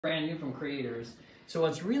brand new from creators. So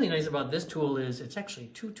what's really nice about this tool is it's actually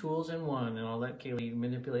 2 tools in one, and I'll let Kaylee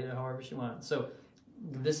manipulate it however she wants. So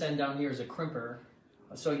this end down here is a crimper.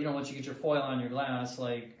 So once you get your foil on your glass,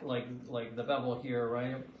 like the bevel here,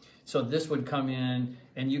 right? So this would come in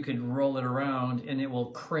and you could roll it around and it will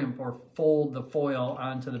crimp or fold the foil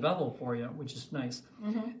onto the bevel for you, which is nice.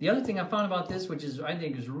 The other thing I found about this, which is I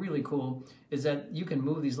think is really cool, is that you can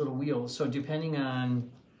move these little wheels. So depending on,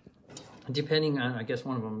 I guess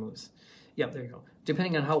one of them moves. Yep, there you go.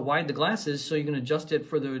 Depending on how wide the glass is, so you can adjust it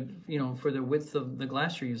for the, for the width of the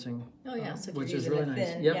glass you're using. Oh yeah, so which is really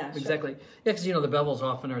nice. Yep, yeah, exactly. Yeah, because the bevels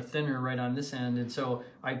often are thinner right on this end, and so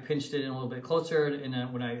I pinched it in a little bit closer, and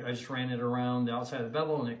then when I just ran it around the outside of the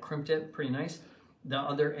bevel, and it crimped it pretty nice. The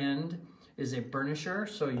other end is a burnisher,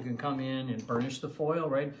 so you can come in and burnish the foil,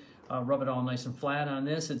 right? Rub it all nice and flat on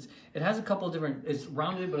this. It has a couple of different, it's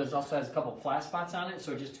rounded, but it also has a couple of flat spots on it.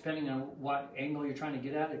 So just depending on what angle you're trying to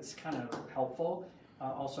get at, it's kind of helpful.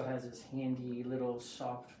 Also has this handy little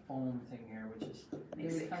soft foam thing here, which is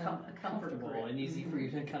makes it comfortable and easy for you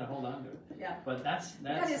to kind of hold on to. Yeah. But that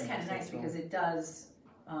is kind of nice because it does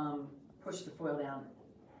push the foil down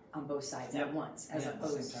on both sides at once, as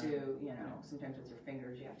opposed to, sometimes with your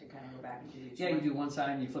fingers you have to kind of go back and do you do one side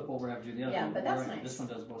and you flip over, have to do the other. Yeah, but that's nice. This one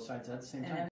does both sides at the same time.